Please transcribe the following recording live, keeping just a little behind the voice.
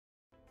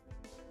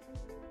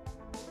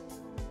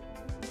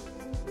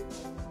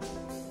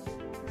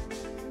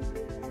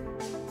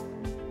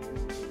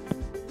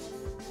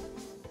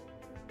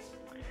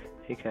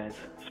Hey guys,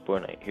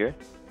 SporNight here.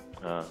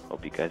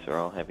 Hope you guys are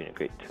all having a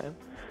great time.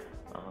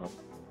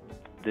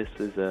 This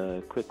is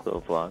a quick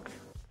little vlog.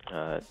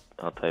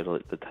 I'll title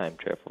it the time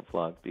travel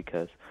vlog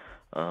because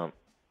I'm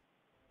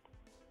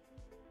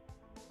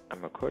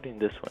recording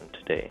this one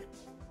today.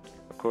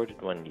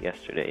 Recorded one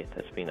yesterday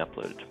that's being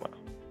uploaded tomorrow.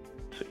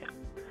 So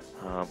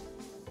yeah.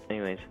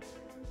 Anyways,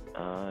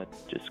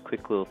 just a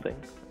quick little thing.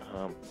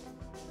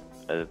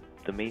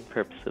 The main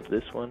purpose of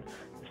this one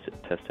is to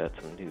test out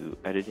some new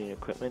editing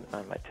equipment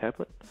on my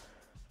tablet.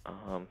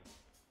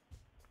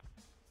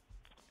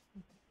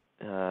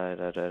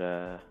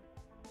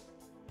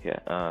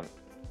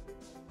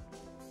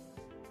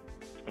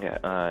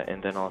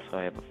 And then also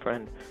I have a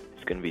friend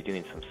who's going to be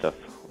doing some stuff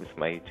with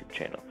my YouTube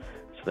channel,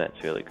 so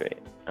that's really great.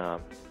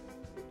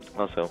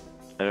 Also,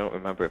 I don't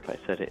remember if I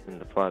said it in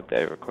the vlog that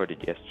I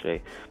recorded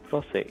yesterday, but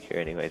I'll say it here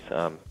anyways.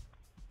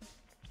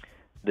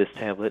 This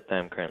tablet that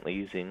I'm currently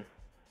using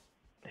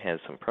has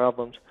some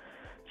problems,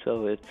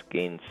 so it's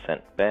getting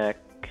sent back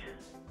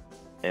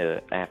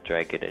after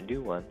I get a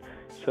new one,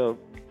 so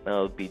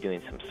I'll be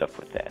doing some stuff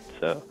with that.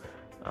 So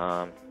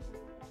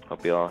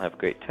hope you all have a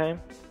great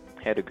time,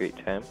 had a great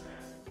time,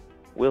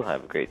 will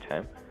have a great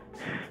time,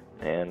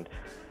 and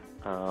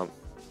have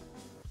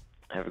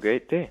a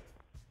great day.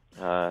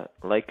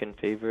 Like and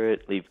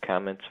favorite, leave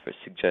comments for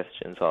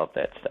suggestions, all of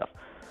that stuff.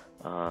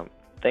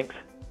 Thanks,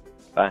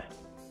 bye.